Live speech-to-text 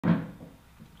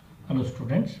Hello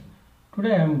students,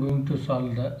 today I am going to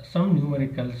solve some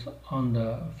numericals on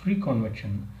the free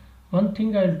convection. One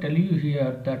thing I will tell you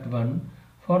here that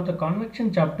for the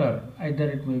convection chapter, either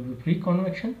it may be free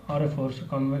convection or a forced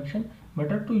convection,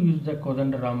 better to use the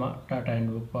Kodandarama data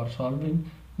handbook for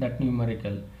solving that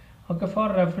numerical. Okay, for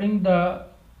referring the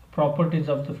properties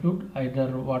of the fluid,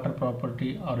 either water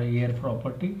property or a air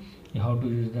property, you have to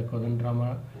use the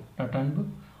Kodandarama data handbook.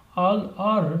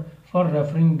 Or for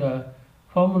referring the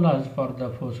formulas for the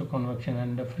forced convection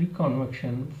and the free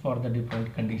convection for the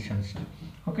different conditions.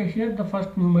 Okay, here the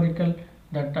first numerical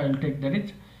that I will take, that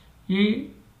is a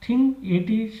thin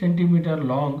 80 centimeter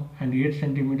long and 8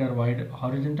 centimeter wide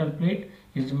horizontal plate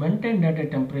is maintained at a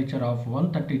temperature of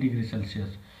 130 degrees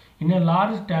Celsius in a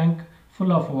large tank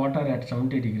full of water at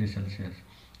 70 degrees Celsius.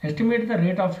 Estimate the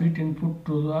rate of heat input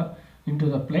into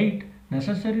the plate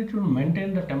necessary to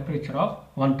maintain the temperature of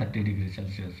 130 degrees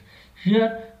Celsius.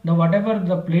 Here the whatever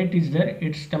the plate is there,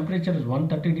 its temperature is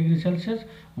 130 degrees Celsius,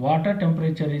 water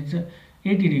temperature is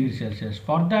 80 degrees Celsius.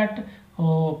 For that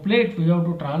plate we have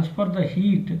to transfer the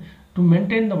heat to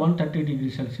maintain the 130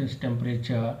 degrees Celsius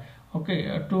temperature.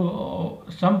 Okay, to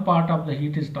some part of the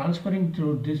heat is transferring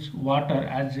through this water,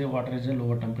 as a water is a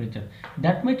lower temperature.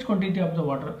 That much quantity of the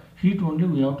water heat only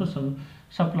we have to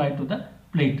supply to the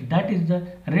plate. That is the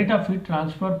rate of heat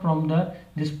transfer from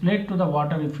this plate to the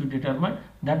water. If you determine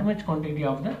that much quantity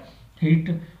of the heat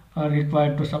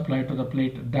required to supply to the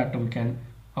plate, that we can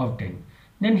obtain.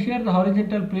 Then here the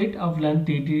horizontal plate of length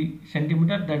 80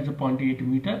 centimeter, that is 0.8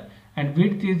 meter, and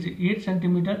width is 8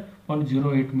 centimeter,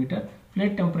 0.08 meter.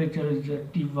 Plate temperature is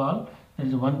T wall, that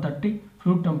is 130.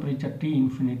 Fluid temperature T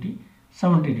infinity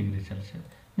 70 degrees Celsius.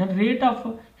 Then rate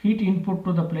of heat input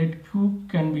to the plate Q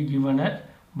can be given as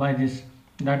by this,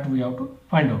 that we have to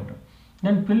find out.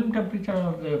 Then film temperature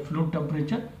of the fluid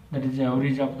temperature, that is the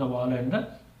average of the wall and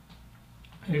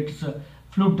its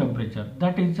fluid temperature,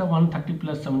 that is 130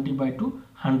 plus 70 by 2,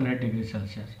 100 degrees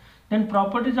Celsius. Then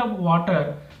properties of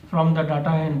water from the data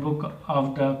handbook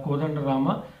of the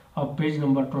Kodandarama of page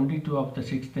number 22 of the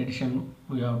 6th edition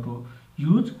we have to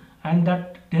use, and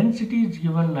that density is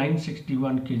given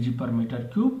 961 kg per meter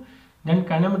cube. Then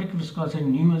kinematic viscosity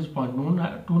nu is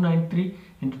 0.293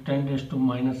 into 10 raised to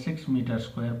minus 6 meter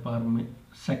square per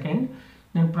second.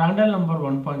 Then Prandtl number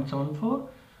 1.74.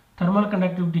 Thermal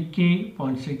conductivity K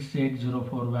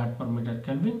 0.6804 watt per meter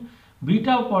Kelvin.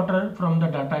 Beta of water from the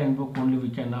data handbook only we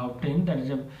can obtain, that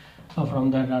is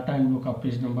from the data handbook of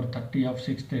page number 30 of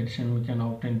 6th edition we can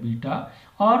obtain beta,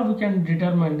 or we can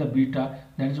determine the beta,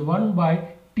 that is 1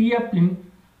 by Tf in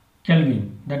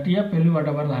Kelvin. The Tf value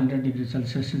whatever the 100 degrees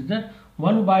Celsius is there,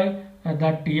 1 by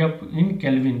that Tf in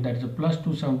Kelvin, that is plus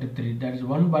 273, that is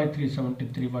 1 by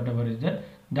 373 whatever is there,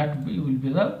 that will be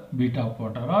the beta of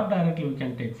water, or directly we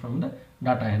can take from the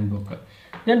data handbook.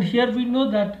 Then here we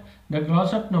know that the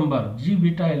Grosset number G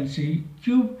beta LC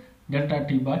cube delta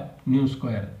T by nu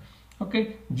square.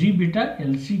 Okay, G beta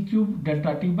LC cube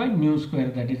delta T by nu square,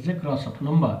 that is the Grosset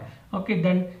number. Okay,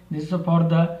 then this is for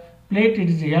the plate it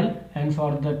is L, and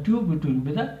for the tube it will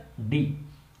be the D.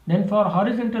 Then for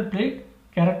horizontal plate,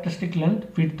 characteristic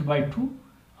length width by 2.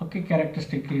 Okay,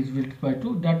 characteristic is width by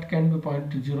 2, that can be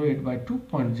 0.08 by 2,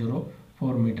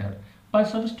 0.04 meter. By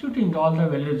substituting all the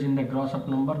values in the Grosset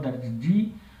number, that is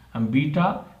G and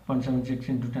beta 0.76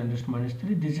 into 10 raised to minus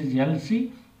 3, this is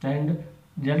LC, and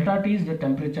delta T is the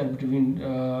temperature between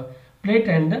plate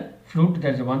and the fluid,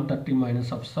 that is 130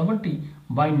 minus of 70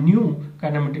 by nu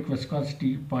kinematic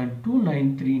viscosity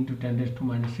 0.293 into 10 raised to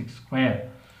minus 6 square.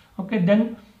 Okay,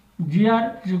 then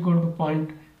GR is equal to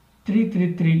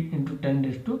 0.333 into 10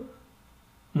 raised to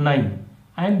 9,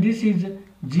 and this is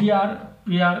GR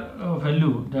PR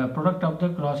value, the product of the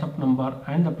Grosset number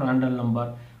and the Prandtl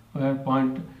number, where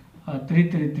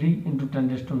 0.333 into 10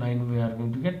 raised to 9 we are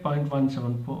going to get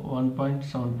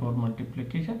 1.74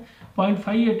 multiplication,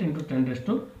 0.58 into 10 raised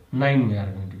to 9 we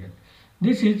are going to get.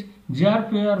 This is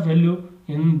GRPR value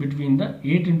in between the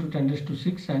 8 into 10 raised to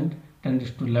 6 and 10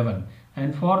 raised to 11,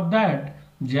 and for that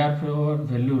GRPR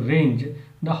value range,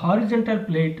 the horizontal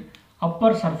plate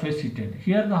upper surface heated.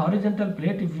 Here the horizontal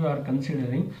plate, if you are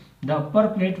considering the upper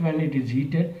plate when it is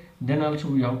heated, then also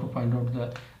we have to find out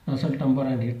the Nusselt number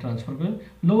and heat transfer coefficient.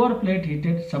 Lower plate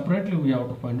heated, separately we have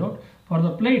to find out. For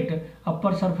the plate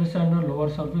upper surface and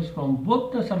lower surface, from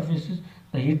both the surfaces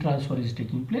the heat transfer is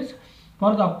taking place.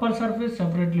 For the upper surface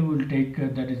separately we will take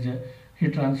that is a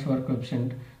heat transfer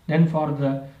coefficient. Then for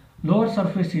the lower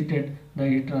surface heated, the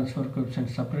heat transfer coefficient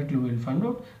separately we will find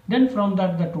out. Then from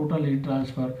that the total heat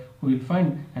transfer we will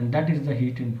find, and that is the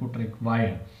heat input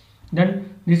required.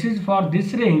 Then this is for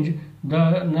this range, the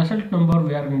Nusselt number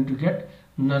we are going to get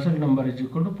Nusselt number is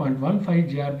equal to 0.15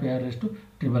 GRPR raised to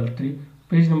 333.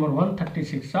 Page number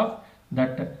 136 of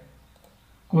that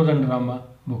Kodandarama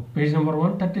book. Page number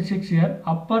 136 here,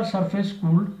 upper surface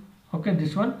cooled, okay,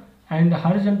 this one, and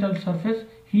horizontal surface,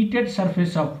 heated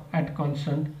surface of at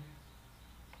constant,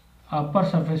 upper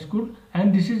surface cooled,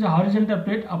 and this is a horizontal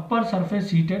plate, upper surface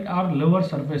heated or lower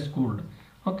surface cooled.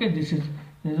 Okay, this is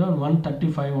one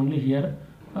 135 only here.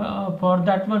 For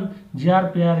that one,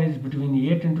 GRPR is between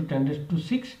 8 into 10 raised to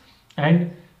 6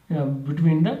 and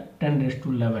between the 10 raised to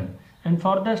 11. And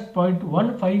for that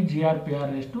 0.15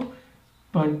 GRPR raised to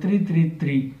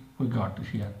 0.333 we got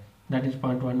here. That is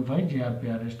 0.15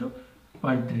 GRPR raised to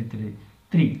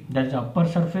 0.333. That is upper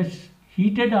surface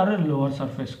heated or a lower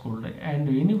surface cooled. And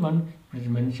any one is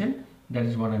mentioned, that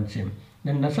is one and same.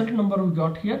 Then Nusselt number we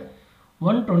got here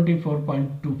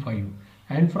 124.25.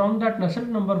 And from that Nusselt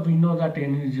number we know that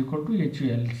N is equal to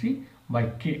HULC by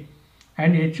K.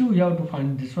 And HU we have to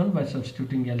find this one by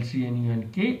substituting LC, NU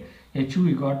and K. HU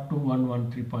we got to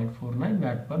 113.49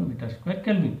 watt per meter square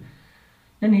Kelvin.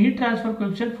 Then heat transfer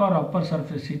coefficient for upper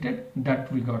surface heated,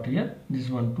 that we got here. This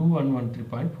one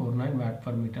 113.49 watt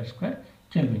per meter square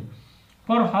Kelvin.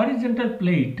 For horizontal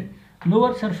plate,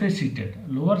 lower surface heated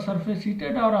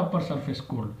or upper surface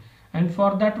cooled. And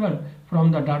for that one,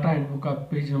 from the data handbook of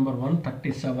page number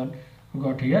 137, we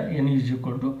got here N is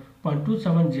equal to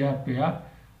 0.27 GRPR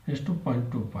is to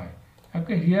 0.25.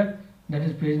 Okay, here that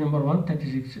is page number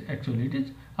 136. Actually, it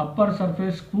is upper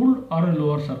surface cooled or a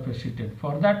lower surface heated.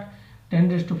 For that, 10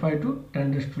 raised to 5 to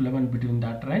 10 raised to 11 between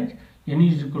that range, N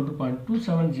is equal to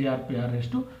 0.27 GRPR is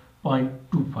to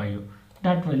 0.25.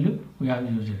 That value we have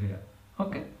used here.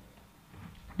 Okay.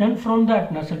 Then from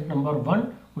that Nusselt number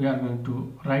 1 we are going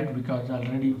to write, because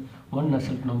already one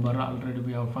Nusselt number already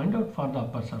we have find out for the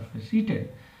upper surface heated.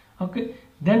 Okay.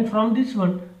 Then from this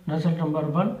one Nusselt number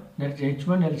 1, that is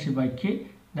H1 LC by K.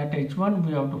 That H1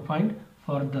 we have to find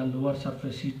for the lower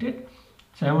surface heated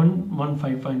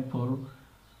 715.44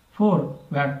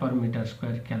 watt per meter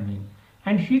square Kelvin.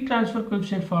 And heat transfer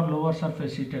coefficient for lower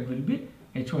surface heated will be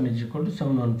H1 is equal to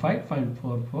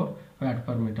 715.44 watt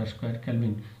per meter square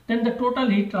Kelvin. Then the total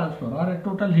heat transfer or a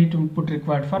total heat input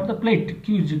required for the plate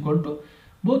Q is equal to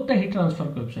both the heat transfer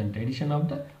coefficient, addition of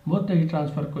the both the heat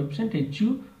transfer coefficient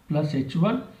HU plus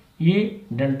H1 A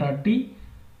delta T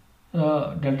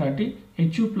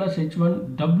HU plus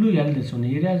H1 WL, this one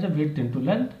area is a width into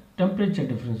length, temperature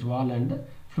difference, wall and the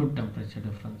fluid temperature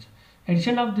difference.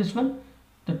 Addition of this one,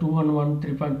 the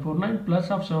 213.49 plus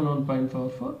of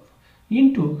 71.44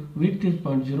 into width is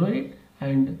 0.08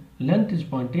 and length is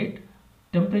 0.8,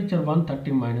 temperature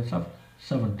 130 minus of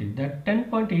 70. That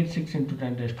 10.86 into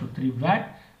 10 raised to 3 watt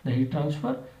the heat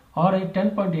transfer, or a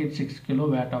 10.86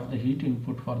 kilowatt of the heat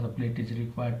input for the plate is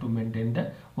required to maintain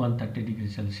the 130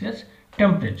 degrees Celsius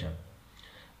temperature.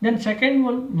 Then second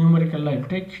one numerical I will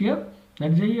take here,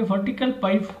 that is a vertical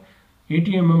pipe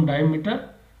 80 mm diameter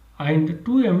and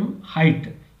 2 mm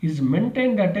height is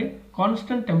maintained at a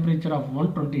constant temperature of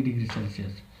 120 degrees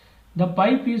Celsius. The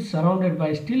pipe is surrounded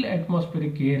by still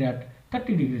atmospheric air at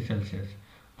 30 degrees Celsius.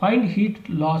 Find heat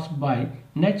loss by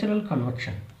natural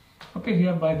convection. Okay,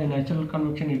 here by the natural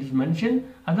convection it is mentioned.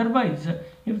 Otherwise,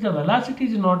 if the velocity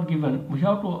is not given, we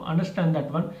have to understand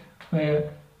that one.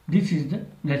 This is the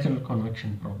natural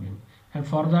convection problem. And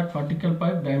for that vertical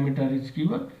pipe diameter is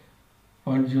given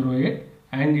 0.08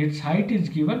 and its height is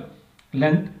given.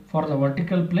 Length for the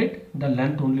vertical plate, the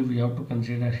length only we have to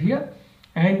consider here.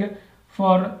 And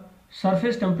for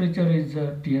surface temperature is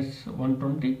TS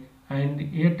 120 and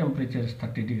air temperature is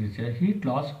 30 degrees. Heat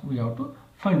loss we have to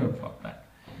find out for that.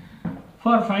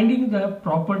 For finding the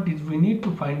properties, we need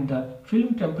to find the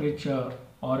film temperature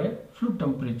or a fluid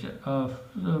temperature,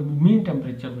 mean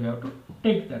temperature we have to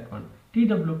take that one.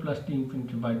 TW plus T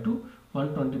infinity by 2,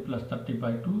 120 plus 30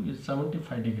 by 2 is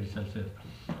 75 degrees Celsius.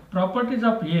 Properties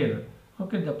of air,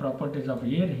 okay, the properties of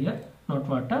air here, not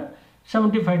water,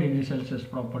 75 degrees Celsius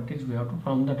properties we have to,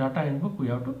 from the data handbook we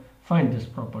have to find this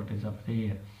properties of the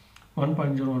air.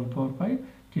 1.0145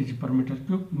 kg per meter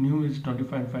cube, nu is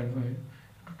 25.55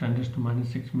 to 10 raised to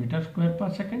minus 6 meter square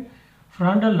per second,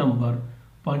 Fresnel number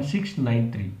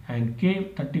 0.693 and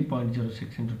K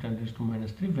 30.06 into 10 raised to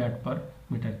minus 3 watt per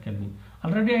meter Kelvin.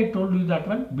 Already I told you that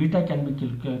one beta can be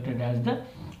calculated as the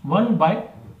 1 by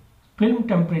film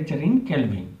temperature in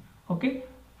Kelvin. Okay,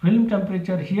 film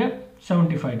temperature here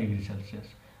 75 degrees Celsius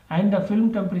and the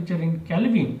film temperature in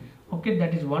Kelvin, okay,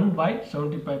 that is 1 by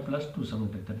 75 plus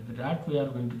 273. That we are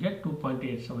going to get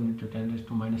 2.87 into 10 raised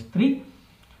to minus 3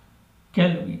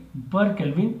 Kelvin per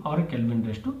Kelvin or Kelvin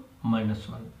raised to minus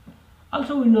 1.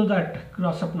 Also we know that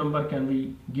gross-up number can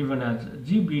be given as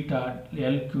G beta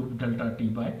L cube delta T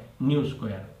by nu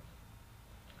square.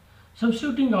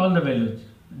 Substituting all the values,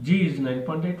 G is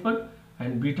 9.81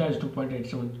 and beta is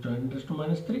 2.87 to 10 raised to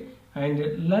minus 3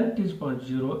 and length is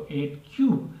 0.08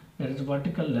 cube, that is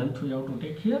vertical length we have to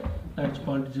take here, that's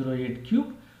 0.08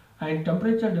 cube, and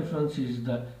temperature difference is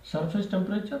the surface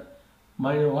temperature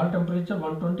minus wall temperature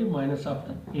 120 minus of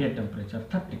the air temperature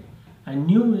 30, and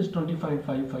nu is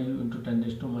 20.55 into 10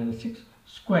 raised to minus 6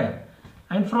 square,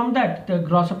 and from that the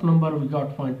gross up number we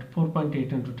got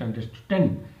 4.8 into 10 raised to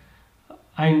 10,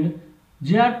 and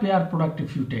JRPR product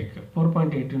if you take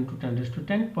 4.8 into 10 raised to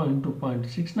 10 to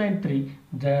 0.693,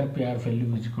 JRPR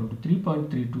value is equal to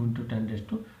 3.32 into 10 raised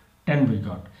to 10 we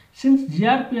got. Since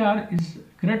JRPR is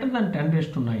greater than 10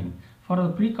 raised to 9, for the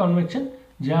pre-convection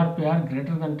JRPR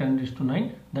greater than 10 raised to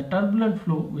 9, the turbulent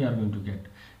flow we are going to get.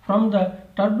 From the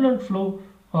turbulent flow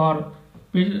or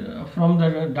from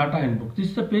the data inbook, this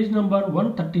is the page number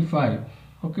 135.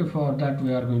 Okay, for that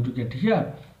we are going to get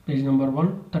here page number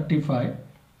 135.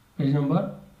 Page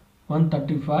number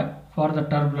 135 for the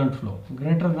turbulent flow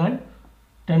greater than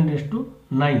 10 raised to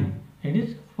 9. It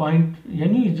is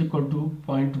Nu is equal to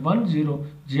 0.10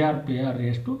 GRPR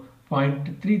raised to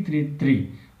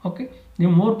 0.333. Okay, they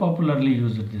more popularly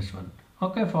used this one.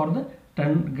 Okay, for the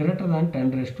greater than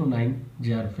 10 raised to 9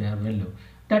 GRPR value.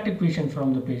 That equation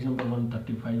from the page number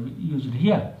 135 used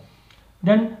here.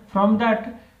 Then from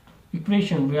that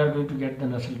equation we are going to get the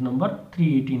Nusselt number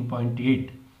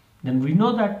 318.8. Then we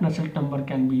know that Nusselt number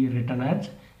can be written as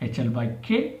HL by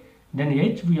K. Then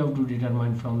H we have to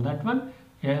determine from that one.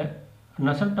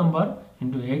 Nusselt number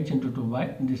into H into 2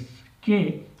 by this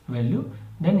K value.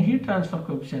 Then heat transfer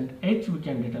coefficient H we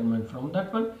can determine from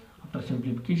that one. After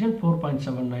simplification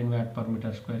 4.79 watt per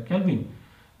meter square Kelvin.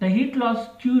 The heat loss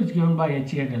Q is given by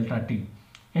HA delta T.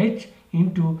 H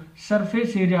into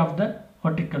surface area of the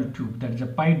vertical tube, that is a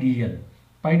pi dl.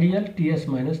 Pi dl Ts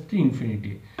minus 3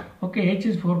 infinity. Okay, H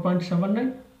is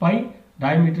 4.79, pi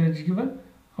diameter is given.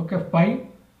 Okay, pi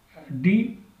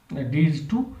D is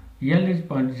 2, L is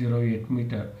 0.08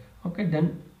 meter. Okay,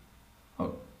 then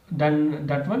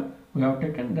that one we have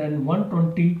taken. Then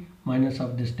 120 minus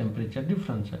of this temperature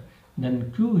difference.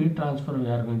 Then Q heat transfer we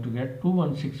are going to get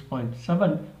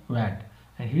 216.7 watt,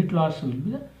 and heat loss will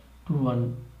be the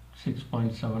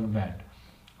 216.7 watt.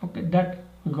 Okay, that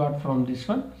we got from this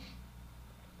one.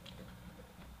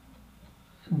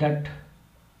 That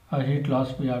heat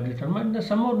loss we have determined. The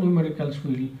some more numericals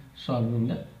we will solve in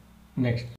the next